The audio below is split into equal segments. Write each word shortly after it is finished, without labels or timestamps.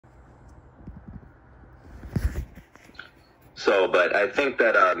So, but I think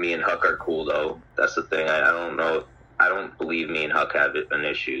that me and Huck are cool, though. That's the thing. I don't know. I don't believe me and Huck have an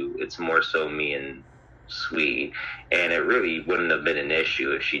issue. It's more so me and Sweet. And it really wouldn't have been an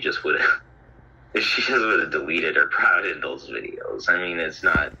issue if she just would have, if she just would have deleted or private those videos. I mean, it's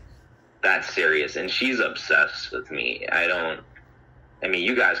not that serious. And she's obsessed with me. I mean,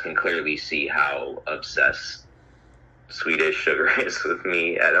 you guys can clearly see how obsessed SweetAzSugar is with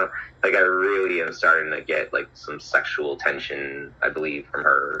me. I really am starting to get, like, some sexual tension, I believe, from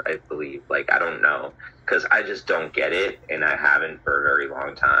her. I believe, like, I don't know, because I just don't get it, and I haven't for a very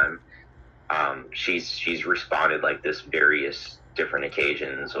long time. She's responded, like, this various different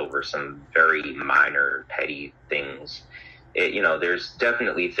occasions over some very minor, petty things. There's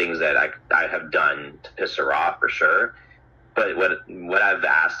definitely things that I have done to piss her off, for sure. But what I've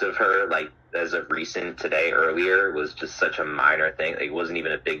asked of her, like, as of recent today earlier, was just such a minor thing. It wasn't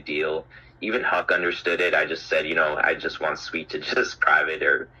even a big deal. Even Huck understood it. I just said, I just want Sweet to just private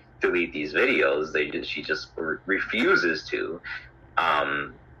or delete these videos. She just refuses to.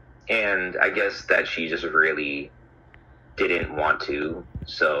 And I guess that she just really didn't want to.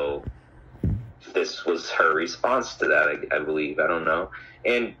 So this was her response to that, I believe. I don't know.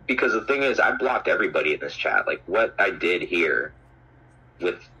 And because the thing is, I blocked everybody in this chat. Like, what I did here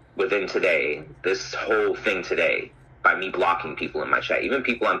within today, this whole thing today, by me blocking people in my chat, even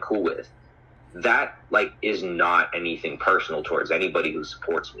people I'm cool with, that, like, is not anything personal towards anybody who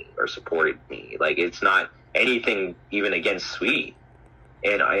supports me or supported me. Like, it's not anything even against Sweet.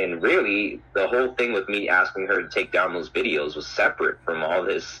 And really, the whole thing with me asking her to take down those videos was separate from all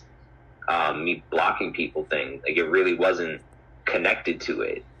this me blocking people thing. Like, it really wasn't connected to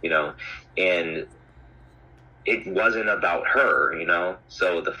it, and it wasn't about her,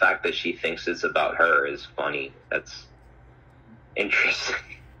 so the fact that she thinks it's about her is funny. That's interesting,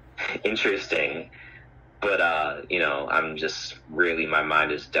 but I'm just really, my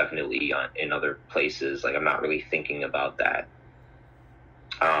mind is definitely in other places. Like, I'm not really thinking about that.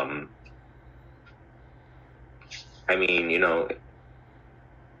 I mean,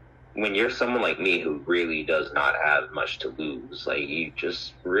 when you're someone like me who really does not have much to lose, like, you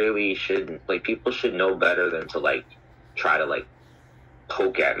just really shouldn't, like, people should know better than to, like, try to, like,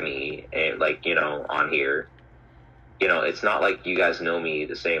 poke at me and, like, on here. It's not like you guys know me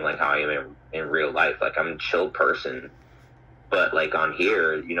the same, like, how I am in real life. Like, I'm a chill person, but, like, on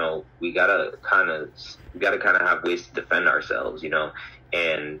here, we gotta kind of have ways to defend ourselves,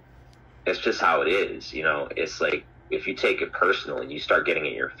 and it's just how it is. It's like, if you take it personal and you start getting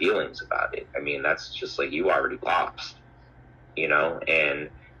in your feelings about it, I mean, that's just like, you already lost, and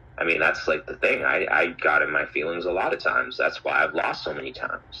I mean, that's like the thing. I got in my feelings a lot of times. That's why I've lost so many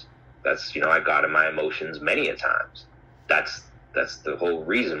times. That's, I got in my emotions many a times. That's the whole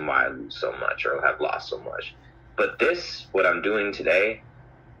reason why I lose so much or have lost so much. But what I'm doing today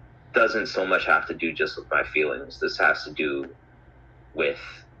doesn't so much have to do just with my feelings. This has to do with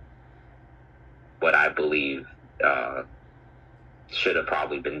what I believe should have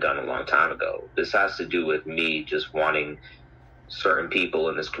probably been done a long time ago. This has to do with me just wanting certain people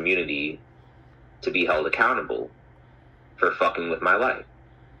in this community to be held accountable for fucking with my life.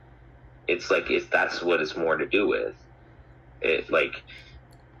 It's like, that's what it's more to do with. It, like,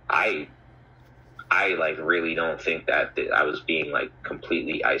 I like, really don't think that I was being, like,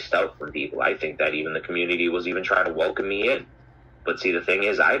 completely iced out from people. I think that even the community was even trying to welcome me in. But see, the thing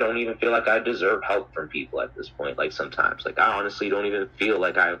is, I don't even feel like I deserve help from people at this point. Like, sometimes, like, I honestly don't even feel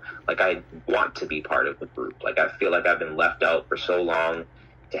like I want to be part of the group. Like, I feel like I've been left out for so long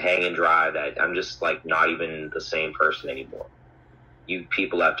to hang and dry that I'm just, like, not even the same person anymore. You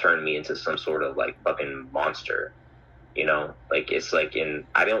people have turned me into some sort of, like, fucking monster. Like, it's like,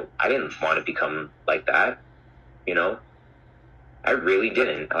 I didn't want to become like that. I really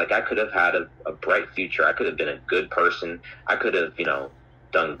didn't. Like, I could have had a bright future. I could have been a good person. I could have,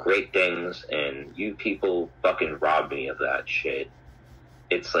 done great things, and you people fucking robbed me of that shit.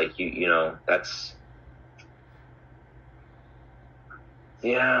 It's like, that's...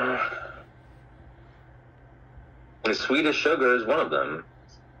 Yeah. And SweetAzSugar is one of them.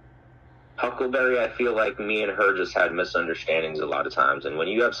 Huckleberry, I feel like me and her just had misunderstandings a lot of times. And when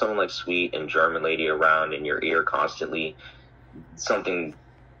you have someone like Sweet and German Lady around in your ear constantly, something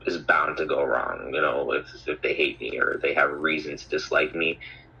is bound to go wrong. If they hate me or they have a reason to dislike me,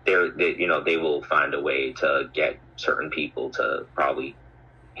 they will find a way to get certain people to probably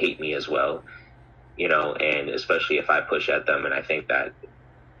hate me as well. And especially if I push at them and I think that,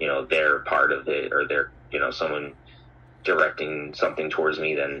 they're part of it, or they're, someone directing something towards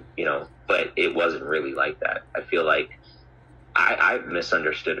me, then, but it wasn't really like that. I feel like I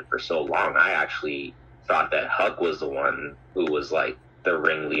misunderstood it for so long. I actually thought that Huck was the one who was like the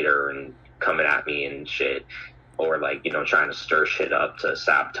ringleader and coming at me and shit, or like, you know, trying to stir shit up to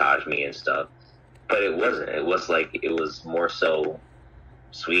sabotage me and stuff. But it wasn't. It was like, it was more so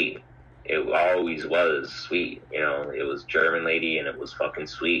Sweet. It always was Sweet. You know, it was German lady and it was fucking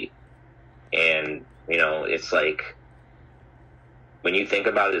Sweet. And, you know, it's like, when you think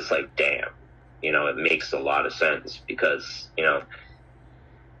about it, it's like, damn, you know, it makes a lot of sense because, you know,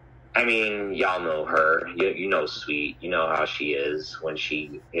 I mean, y'all know her. You know Sweet. You know how she is when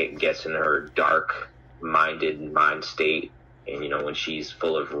she gets in her dark-minded mind state. And, you know, when she's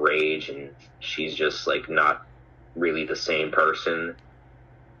full of rage and she's just, like, not really the same person.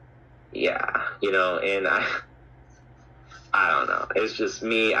 Yeah, you know, and I don't know. It's just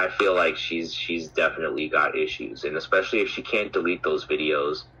me. I feel like she's definitely got issues. And especially if she can't delete those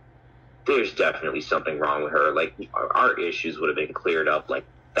videos, there's definitely something wrong with her. Like, our issues would have been cleared up like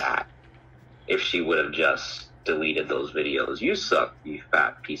that if she would have just deleted those videos. You suck, you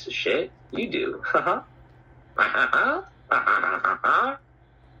fat piece of shit. You do. Yeah, I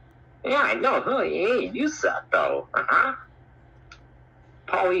know. Huh? Hey, you suck, though.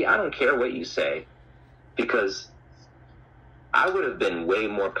 Paulie, I don't care what you say, because I would have been way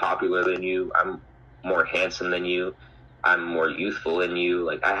more popular than you. I'm more handsome than you. I'm more youthful than you.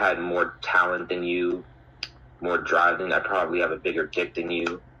 Like, I had more talent than you, more drive than I probably have a bigger dick than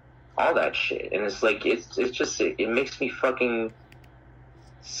you. All that shit. And it's like, it's just, it makes me fucking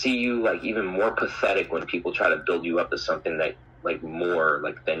see you, like, even more pathetic when people try to build you up as something that, like, more,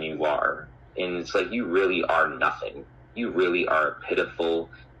 like, than you are. And it's like, you really are nothing. You really are a pitiful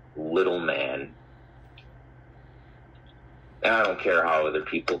little man. And I don't care how other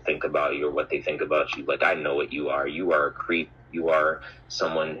people think about you or what they think about you. Like, I know what you are. You are a creep. You are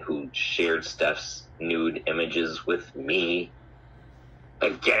someone who shared Steph's nude images with me.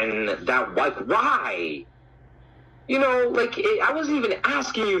 Again, that, like, why? You know, like, I wasn't even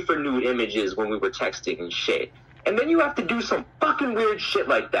asking you for nude images when we were texting and shit. And then you have to do some fucking weird shit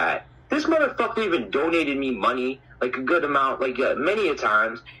like that. This motherfucker even donated me money, like, a good amount, like, many a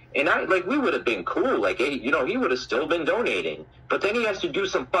times. And we would have been cool. Like, you know, he would have still been donating. But then he has to do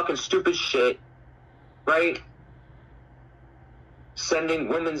some fucking stupid shit, right? Sending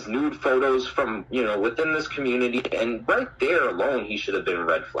women's nude photos from, you know, within this community. And right there alone, he should have been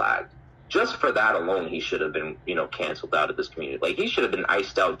red flagged. Just for that alone, he should have been, you know, canceled out of this community. Like, he should have been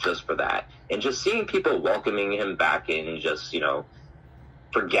iced out just for that. And just seeing people welcoming him back in, just, you know,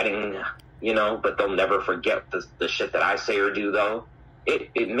 forgetting, you know, but they'll never forget the shit that I say or do, though.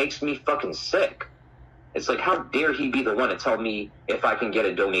 It makes me fucking sick. It's like, how dare he be the one to tell me if I can get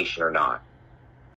a donation or not?